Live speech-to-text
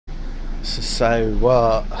So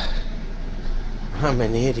what? I'm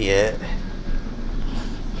an idiot.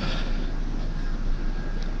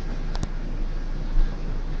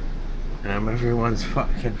 And I'm everyone's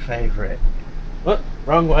fucking favourite. What?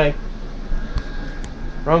 Wrong way.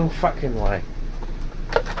 Wrong fucking way.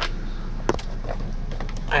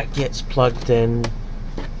 That gets plugged in.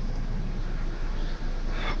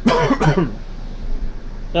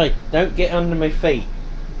 Hey, don't get under my feet.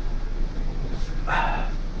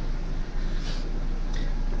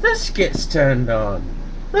 This gets turned on.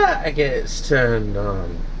 That gets turned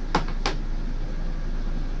on.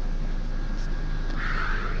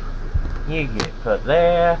 You get put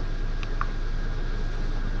there.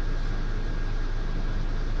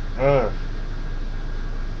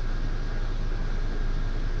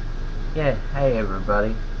 Yeah, hey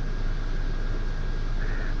everybody.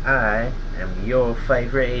 I am your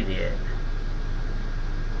favorite idiot.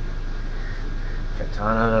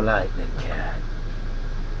 Katana the Lightning Cat.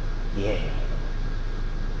 Yeah.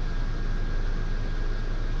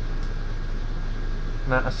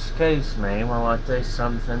 Now excuse me while I do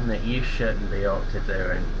something that you shouldn't be ought to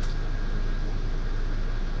doing.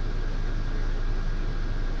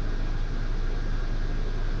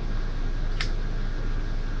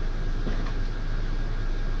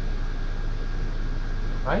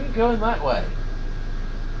 Why are you going that way?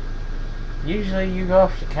 Usually you go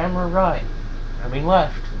off the camera right. I mean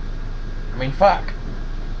left. I mean fuck.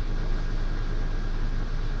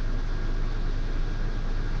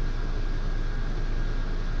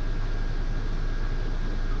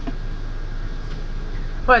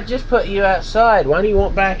 What, just put you outside. Why do you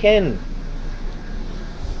want back in?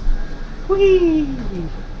 Whee!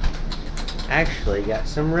 Actually got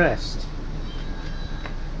some rest.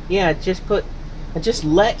 Yeah, I just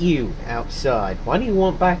let you outside. Why do you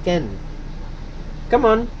want back in? Come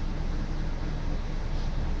on.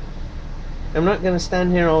 I'm not gonna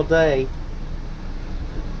stand here all day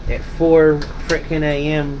at 4 frickin'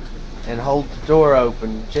 AM and hold the door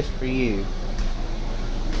open just for you.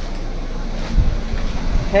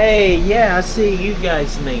 Hey, yeah, I see you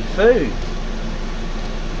guys need food.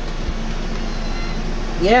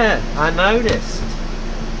 Yeah, I noticed.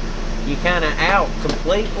 You kinda out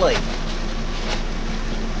completely.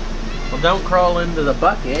 Well, don't crawl into the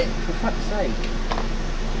bucket, for fuck's sake.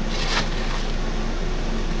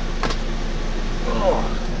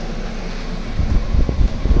 Oh.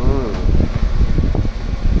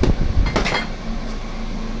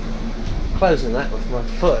 Closing that with my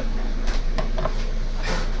foot.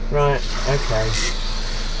 Right, okay.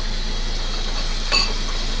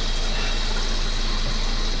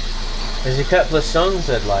 There's a couple of songs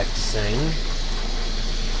I'd like to sing.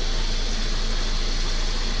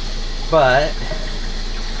 But,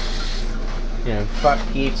 you know, fuck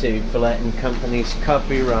YouTube for letting companies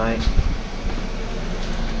copyright,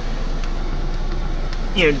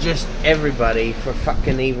 you know, just everybody for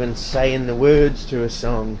fucking even saying the words to a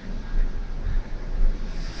song.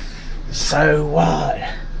 So what?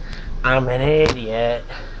 I'm an idiot.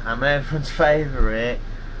 I'm everyone's favorite.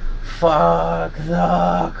 Fuck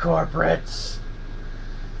the corporates.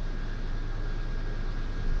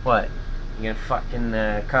 What? You gonna fucking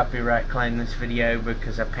copyright claim this video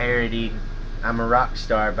because I parodied I'm a Rock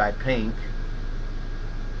Star by Pink?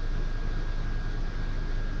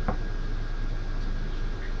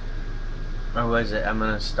 Or was it I'm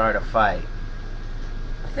gonna start a fight?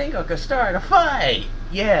 I think I could start a fight!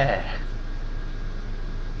 Yeah!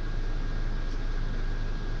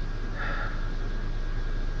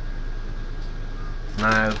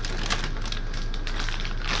 No.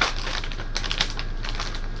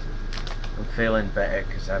 I'm feeling better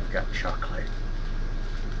because I've got chocolate.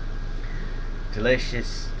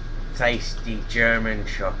 Delicious, tasty German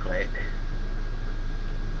chocolate.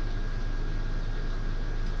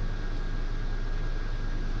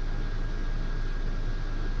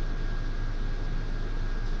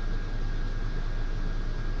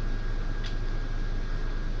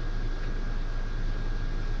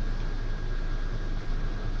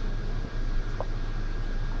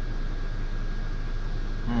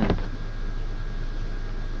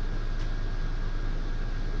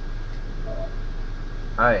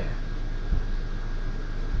 Oh yeah.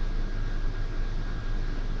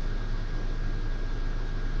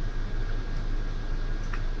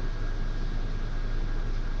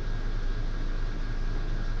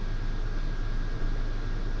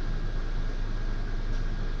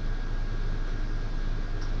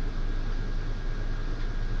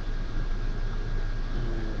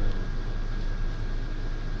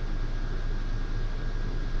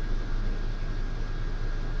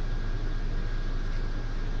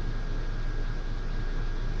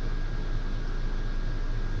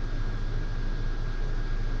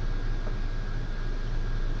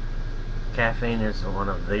 caffeine is one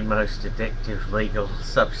of the most addictive legal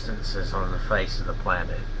substances on the face of the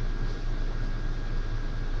planet.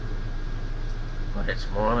 But it's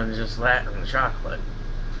more than just that and chocolate.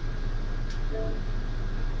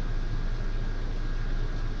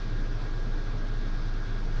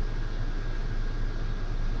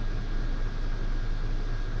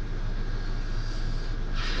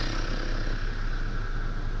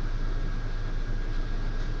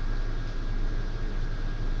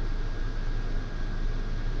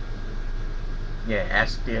 Yeah,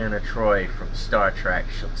 ask Deanna Troy from Star Trek,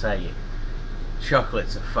 she'll tell you.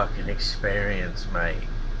 Chocolate's a fucking experience, mate.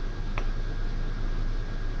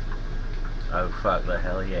 Oh fuck the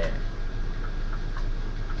hell yeah.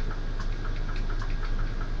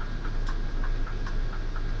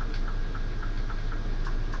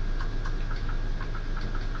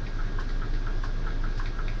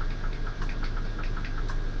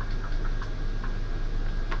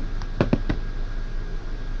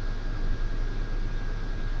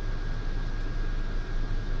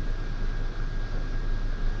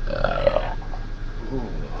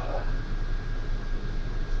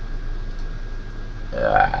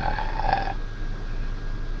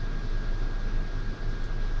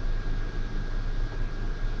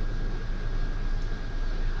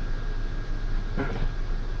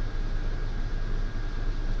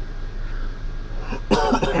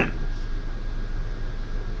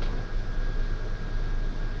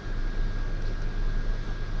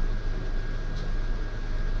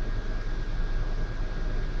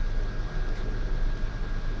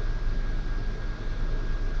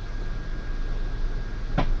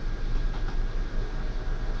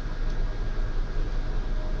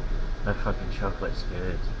 That fucking chocolate's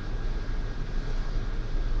good.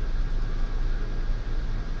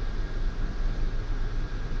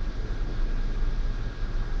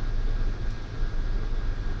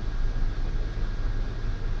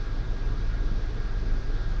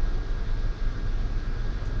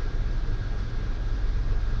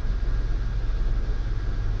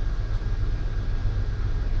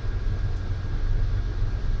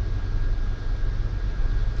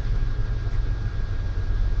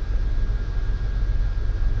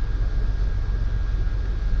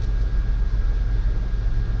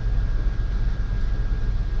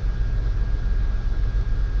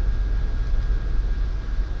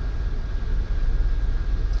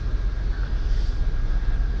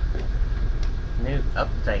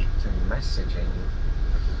 Update to messaging.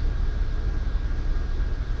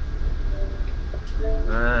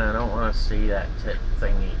 I don't want to see that tip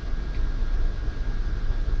thingy.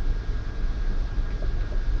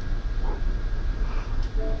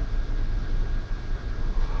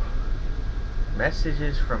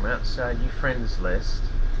 Messages from outside your friends list.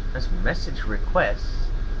 That's message requests.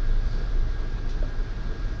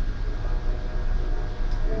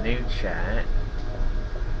 New chat.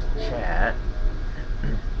 Chat.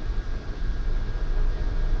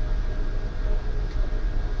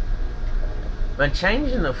 But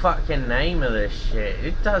changing the fucking name of this shit,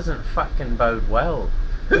 it doesn't fucking bode well.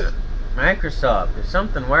 Microsoft, if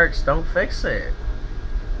something works, don't fix it.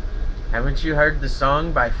 Haven't you heard the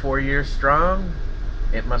song by 4 Years Strong?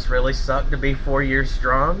 It must really suck to be 4 years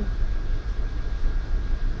strong.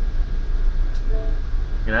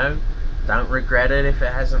 You know, don't regret it if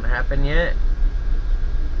it hasn't happened yet.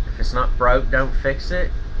 If it's not broke, don't fix it.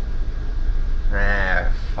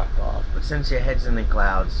 Ah, fuck off. But since your head's in the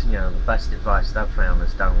clouds, you know, the best advice I've found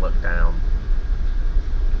is don't look down.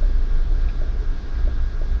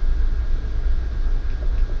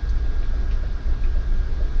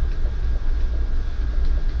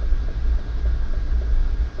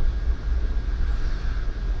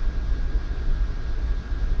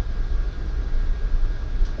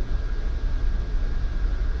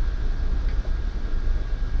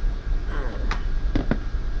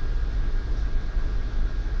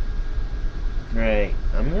 Right,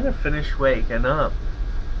 I'm gonna finish waking up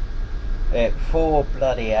at 4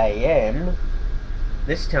 bloody AM.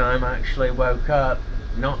 This time I actually woke up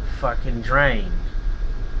not fucking drained.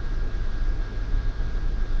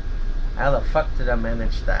 How the fuck did I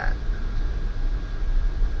manage that?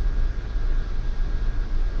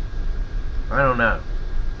 I don't know.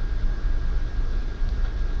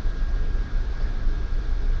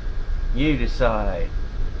 You decide.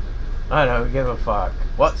 I don't give a fuck.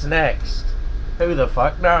 What's next? Who the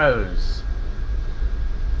fuck knows?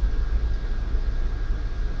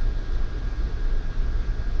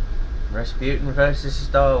 Rasputin versus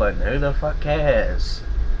Stalin. Who the fuck cares?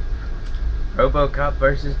 RoboCop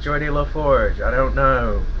versus Geordie LaForge. I don't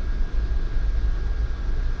know.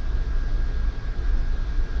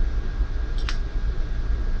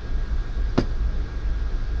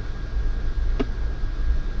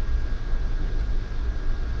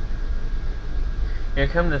 Yeah,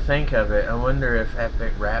 come to think of it, I wonder if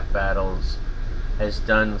Epic Rap Battles has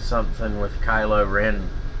done something with Kylo Ren.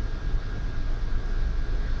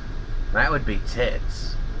 That would be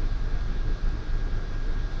tits.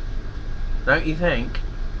 Don't you think?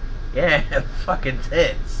 Yeah, fucking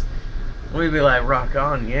tits. We'd be like, rock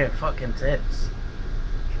on, yeah, fucking tits.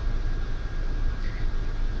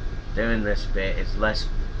 Doing this bit is less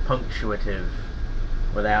punctuative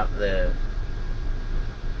without the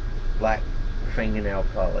black fingernail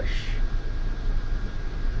polish.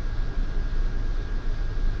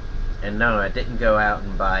 And no, I didn't go out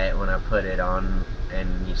and buy it when I put it on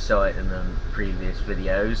and you saw it in the previous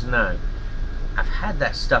videos. No, I've had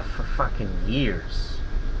that stuff for fucking years.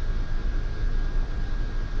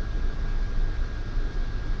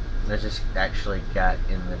 I just actually got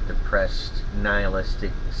in the depressed,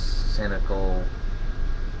 nihilistic, cynical...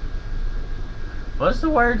 What's the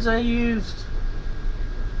words I used?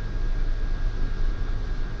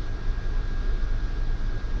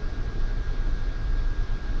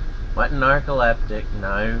 What, narcoleptic?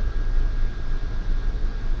 No.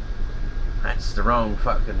 That's the wrong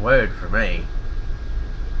fucking word for me.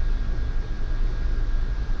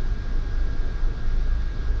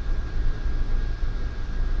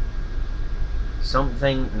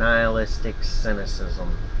 Something nihilistic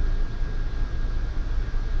cynicism.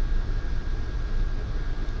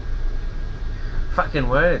 Fucking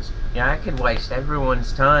words. Yeah, I could waste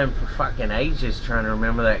everyone's time for fucking ages trying to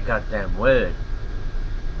remember that goddamn word.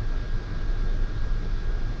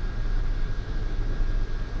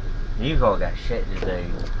 You've all got shit to do.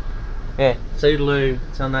 Yeah, toodaloo.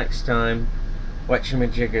 Till next time. Watching my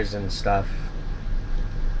jiggers and stuff.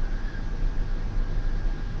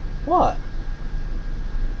 What?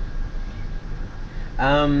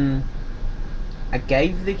 I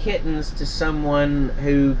gave the kittens to someone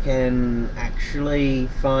who can actually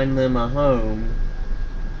find them a home,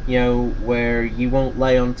 you know, where you won't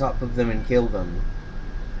lay on top of them and kill them.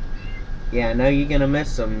 Yeah, I know you're gonna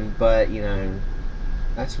miss them, but, you know,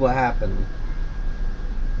 that's what happened.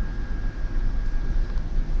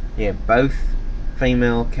 Yeah, both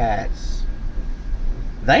female cats.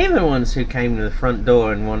 They're the ones who came to the front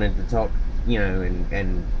door and wanted to talk, you know,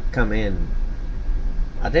 and come in.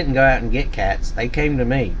 I didn't go out and get cats. They came to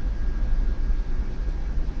me.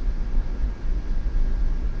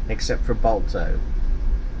 Except for Balto.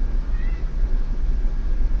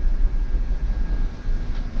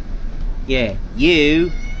 Yeah,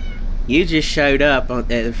 you just showed up at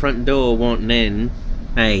the front door wanting in.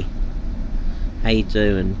 Hey, how you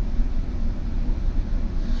doing?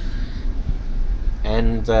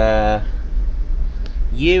 And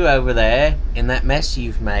you over there in that mess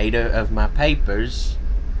you've made of my papers.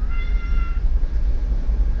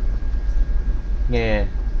 Yeah,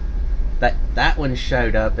 that one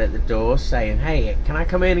showed up at the door saying, "Hey, can I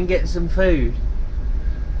come in and get some food?"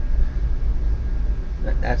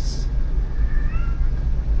 That's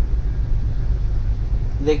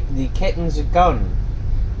the kittens are gone.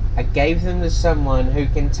 I gave them to someone who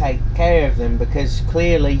can take care of them because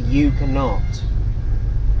clearly you cannot.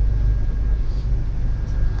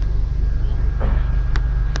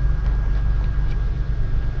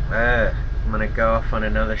 I'm gonna go off on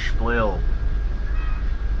another splill.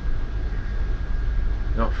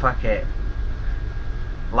 No, fuck it.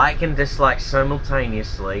 Like and dislike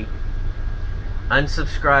simultaneously.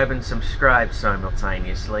 Unsubscribe and subscribe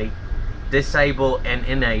simultaneously. Disable and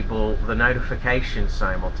enable the notifications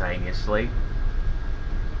simultaneously.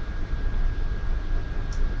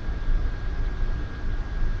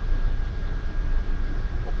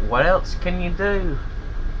 What else can you do?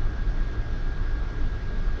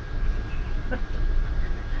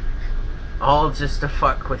 All just to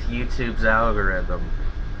fuck with YouTube's algorithm.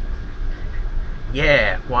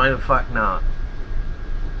 Yeah, why the fuck not?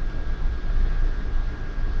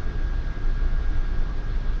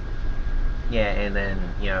 Yeah, and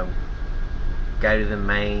then, you know, go to the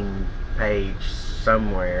main page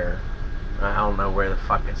somewhere. I don't know where the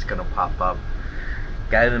fuck it's gonna pop up.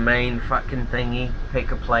 Go to the main fucking thingy,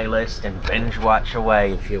 pick a playlist, and binge watch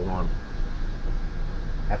away if you want.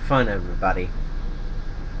 Have fun, everybody.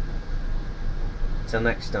 Till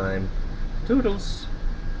next time, toodles.